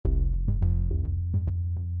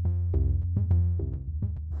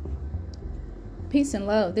Peace and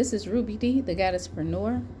love. This is Ruby D, the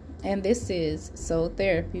Goddesspreneur, and this is Soul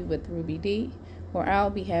Therapy with Ruby D, where I'll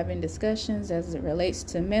be having discussions as it relates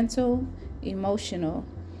to mental, emotional,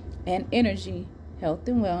 and energy health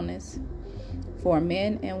and wellness for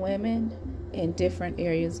men and women in different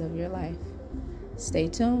areas of your life. Stay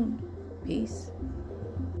tuned. Peace.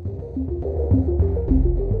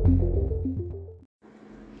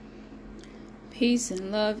 Peace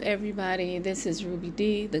and love, everybody. This is Ruby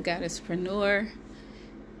D, the Goddesspreneur,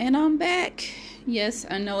 and I'm back. Yes,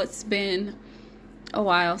 I know it's been a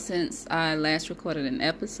while since I last recorded an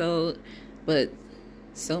episode, but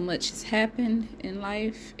so much has happened in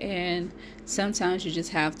life, and sometimes you just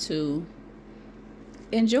have to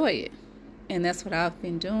enjoy it, and that's what I've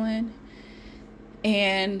been doing.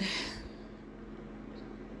 And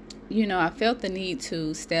I felt the need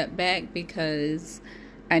to step back because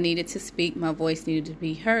I needed to speak. My voice needed to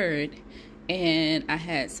be heard. And I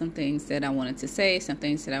had some things that I wanted to say, some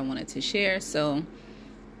things that I wanted to share. So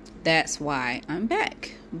that's why I'm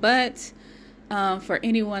back. But for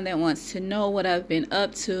anyone that wants to know what I've been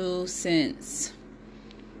up to since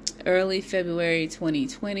early February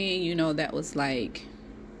 2020, that was like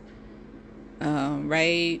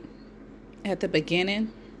right at the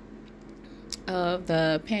beginning of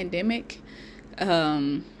the pandemic.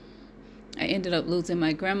 I ended up losing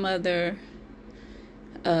my grandmother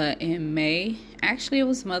in May. Actually, it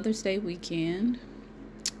was Mother's Day weekend.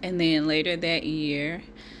 And then later that year,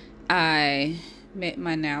 I met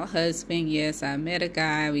my now husband. Yes, I met a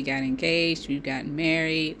guy. We got engaged. We got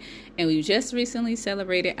married. And we just recently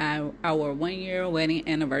celebrated our 1-year wedding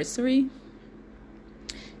anniversary.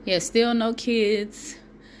 Yeah, still no kids.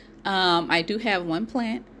 I do have one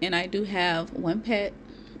plant and I do have one pet.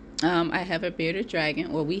 I have a bearded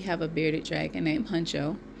dragon, or we have a bearded dragon named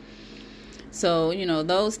Huncho. So,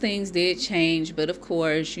 those things did change, but of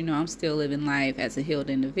course, I'm still living life as a healed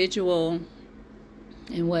individual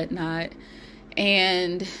and whatnot.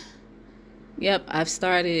 And, yep, I've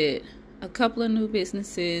started a couple of new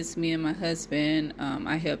businesses. Me and my husband,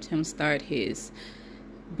 I helped him start his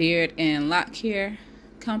beard and lock care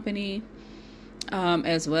company,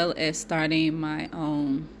 as well as starting my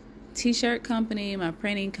own t-shirt company, my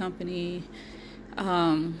printing company,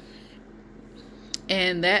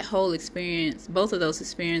 and that whole experience, both of those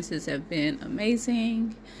experiences have been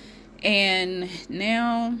amazing. And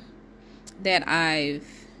now that I've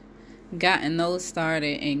gotten those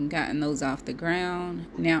started and gotten those off the ground,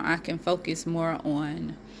 now I can focus more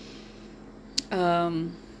on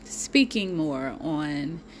speaking more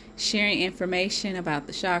on sharing information about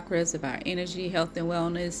the chakras, about energy, health and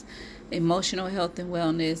wellness, emotional health and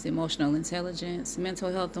wellness, emotional intelligence,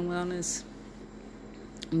 mental health and wellness,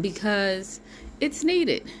 because it's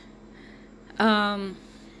needed. And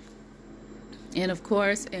of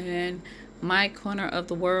course, in my corner of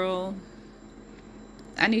the world,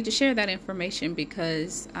 I need to share that information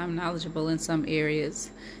because I'm knowledgeable in some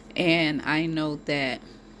areas and I know that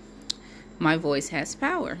my voice has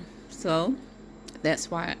power. So that's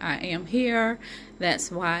why I am here.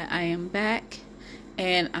 That's why I am back.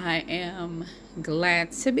 And I am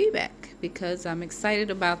glad to be back because I'm excited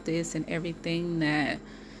about this and everything that,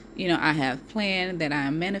 I have planned, that I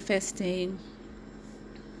am manifesting.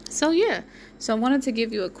 So, yeah. So I wanted to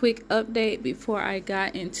give you a quick update before I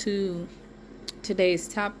got into today's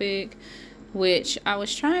topic, which I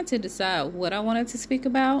was trying to decide what I wanted to speak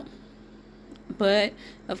about. But,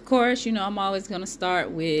 of course, I'm always going to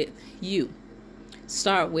start with you.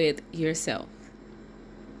 Start with yourself.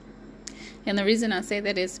 And the reason I say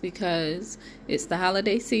that is because it's the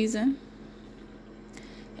holiday season.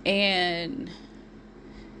 And,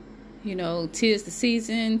 'tis the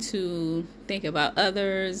season to think about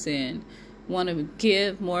others and want to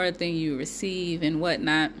give more than you receive and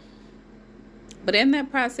whatnot. But in that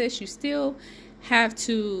process, you still have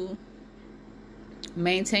to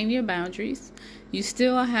maintain your boundaries. You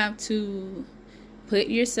still have to put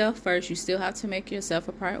yourself first. You still have to make yourself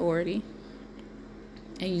a priority.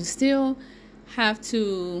 And you still have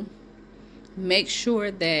to make sure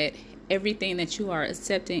that everything that you are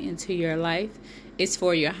accepting into your life is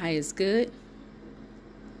for your highest good.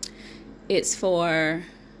 It's for,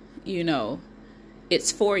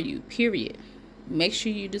 it's for you, period. Make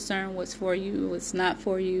sure you discern what's for you, what's not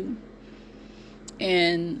for you.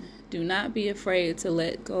 And do not be afraid to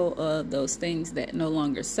let go of those things that no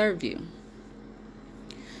longer serve you.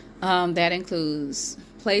 That includes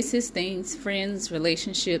places, things, friends,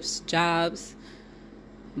 relationships, jobs,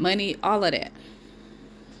 money, all of that.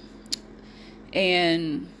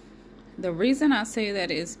 And the reason I say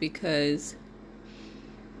that is because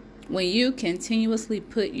when you continuously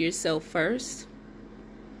put yourself first,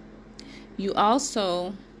 You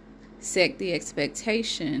also set the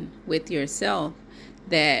expectation with yourself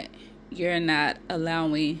that you're not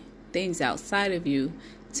allowing things outside of you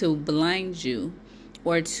to blind you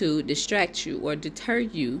or to distract you or deter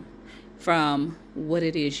you from what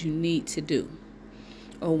it is you need to do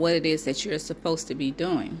or what it is that you're supposed to be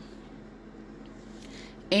doing.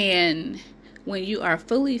 And when you are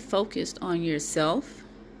fully focused on yourself,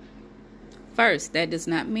 first, that does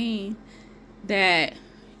not mean that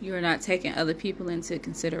you're not taking other people into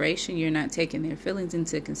consideration. You're not taking their feelings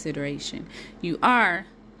into consideration. You are,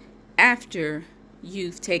 after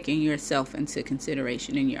you've taken yourself into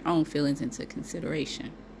consideration and your own feelings into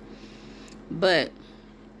consideration. But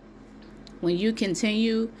when you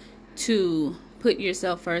continue to put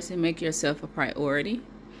yourself first and make yourself a priority,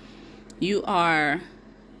 you are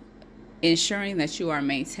ensuring that you are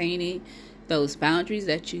maintaining those boundaries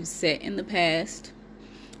that you set in the past.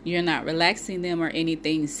 You're not relaxing them or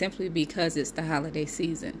anything simply because it's the holiday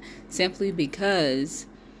season, simply because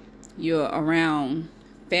you're around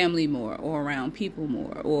family more or around people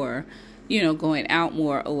more or, going out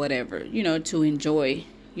more or whatever, to enjoy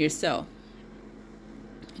yourself.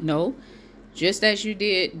 No, just as you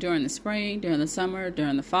did during the spring, during the summer,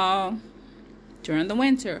 during the fall, during the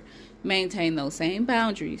winter, maintain those same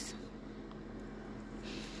boundaries.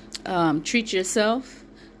 Treat yourself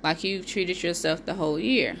like you've treated yourself the whole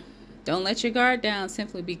year. Don't let your guard down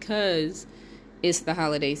simply because it's the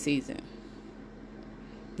holiday season.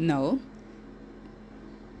 No.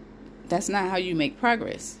 That's not how you make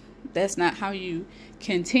progress. That's not how you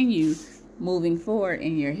continue moving forward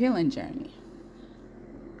in your healing journey.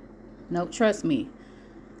 No, trust me.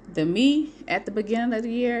 The me at the beginning of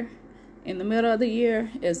the year, in the middle of the year,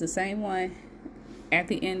 is the same one at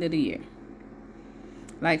the end of the year.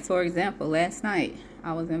 Like, for example, last night,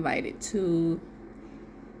 I was invited to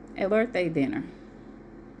a birthday dinner.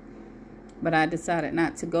 But I decided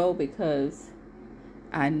not to go because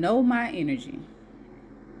I know my energy.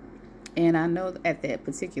 And I know at that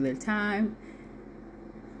particular time,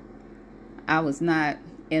 I was not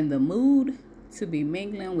in the mood to be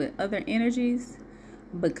mingling with other energies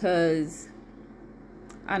because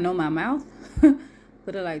I know my mouth.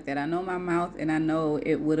 Put it like that. I know my mouth, and I know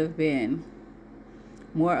it would have been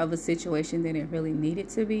more of a situation than it really needed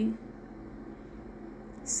to be.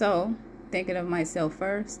 So, thinking of myself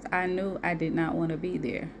first, I knew I did not want to be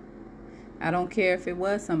there. I don't care if it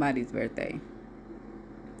was somebody's birthday.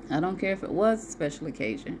 I don't care if it was a special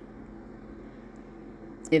occasion.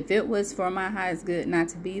 If it was for my highest good not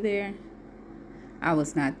to be there, I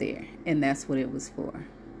was not there. And that's what it was for.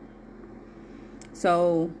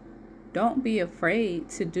 So, don't be afraid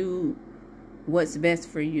to do what's best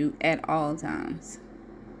for you at all times.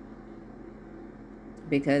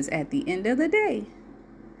 Because at the end of the day,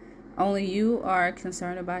 only you are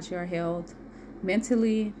concerned about your health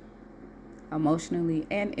mentally, emotionally,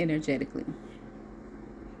 and energetically.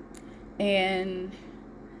 And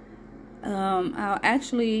I'll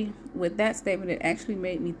actually, with that statement, it actually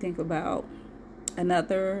made me think about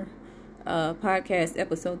another podcast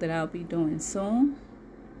episode that I'll be doing soon.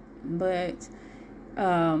 But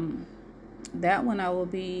that one I will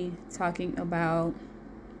be talking about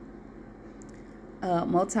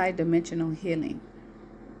multi-dimensional healing,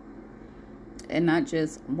 and not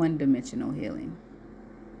just one-dimensional healing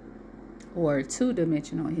or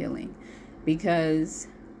two-dimensional healing, because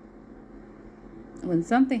when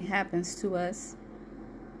something happens to us,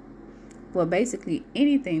 well, basically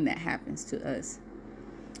anything that happens to us,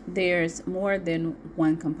 there's more than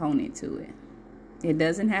one component to it. It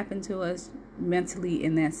doesn't happen to us mentally,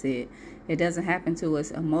 and that's it. It doesn't happen to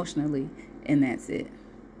us emotionally, and that's it.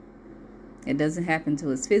 It doesn't happen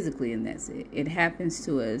to us physically, and that's it. It happens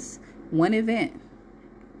to us. One event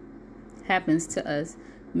happens to us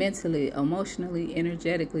mentally, emotionally,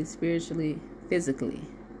 energetically, spiritually, physically.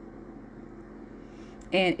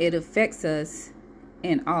 And it affects us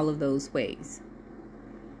in all of those ways.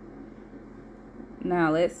 Now,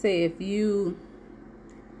 let's say if you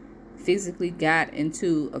physically got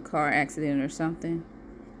into a car accident or something,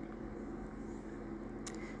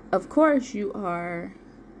 of course you are,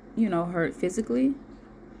 hurt physically.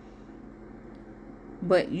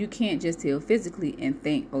 But you can't just heal physically and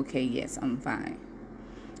think, okay, yes, I'm fine.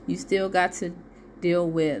 You still got to deal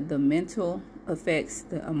with the mental effects,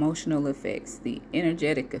 the emotional effects, the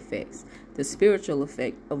energetic effects, the spiritual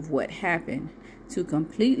effect of what happened to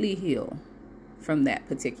completely heal from that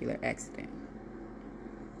particular accident.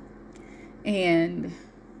 And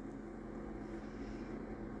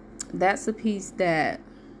that's a piece that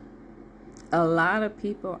a lot of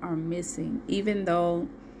people are missing, even though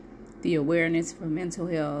the awareness for mental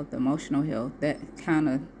health, emotional health, that kind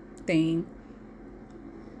of thing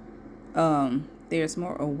there's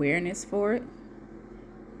more awareness for it,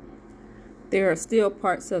 there are still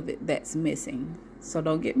parts of it that's missing. So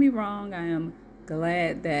don't get me wrong, I am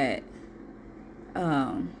glad that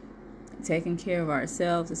taking care of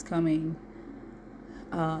ourselves is coming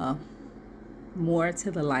more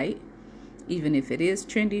to the light, even if it is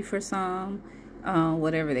trendy for some,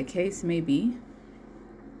 whatever the case may be.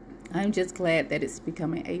 I'm just glad that it's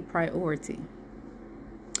becoming a priority.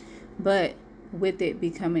 But with it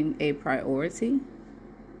becoming a priority,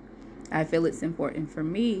 I feel it's important for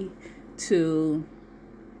me to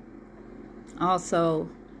also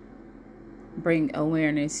bring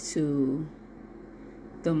awareness to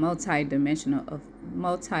the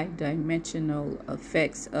multidimensional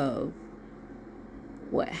effects of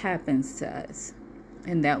what happens to us,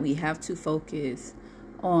 and that we have to focus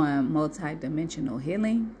on multidimensional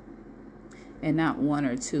healing and not one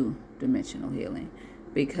or two dimensional healing,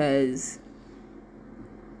 because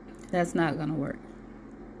that's not going to work.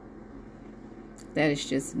 That is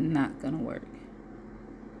just not going to work.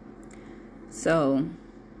 So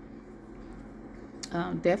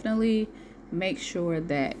definitely make sure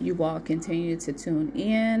that you all continue to tune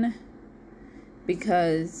in,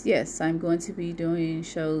 because yes, I'm going to be doing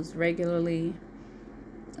shows regularly.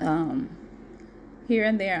 Here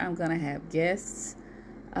and there I'm going to have guests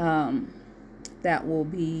that will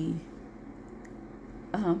be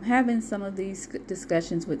having some of these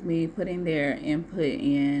discussions with me, putting their input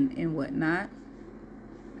in and whatnot.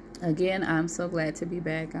 Again, I'm so glad to be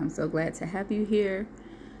back. I'm so glad to have you here.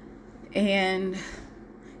 And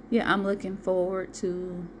yeah, I'm looking forward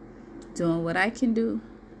to doing what I can do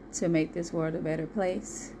to make this world a better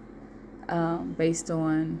place, based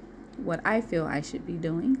on what I feel I should be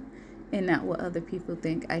doing and not what other people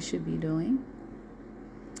think I should be doing.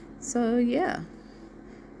 So yeah,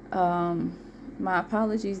 my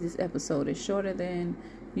apologies, this episode is shorter than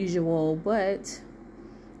usual, but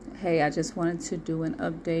hey, I just wanted to do an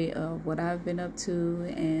update of what I've been up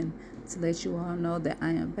to and to let you all know that I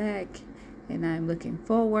am back, and I'm looking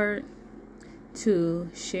forward to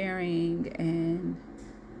sharing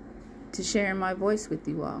my voice with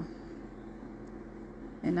you all.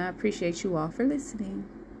 And I appreciate you all for listening.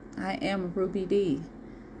 I am Ruby D,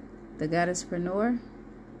 the Goddesspreneur,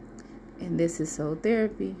 and this is Soul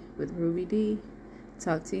Therapy with Ruby D.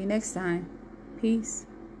 Talk to you next time. Peace.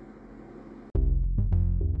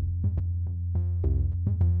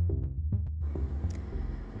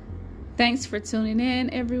 Thanks for tuning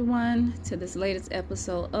in, everyone, to this latest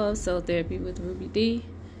episode of Soul Therapy with Ruby D.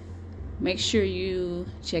 Make sure you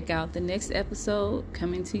check out the next episode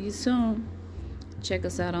coming to you soon. Check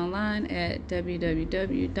us out online at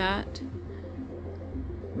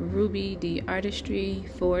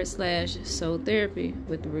www.rubydartistry.com/soul therapy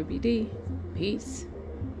with Ruby D. Peace.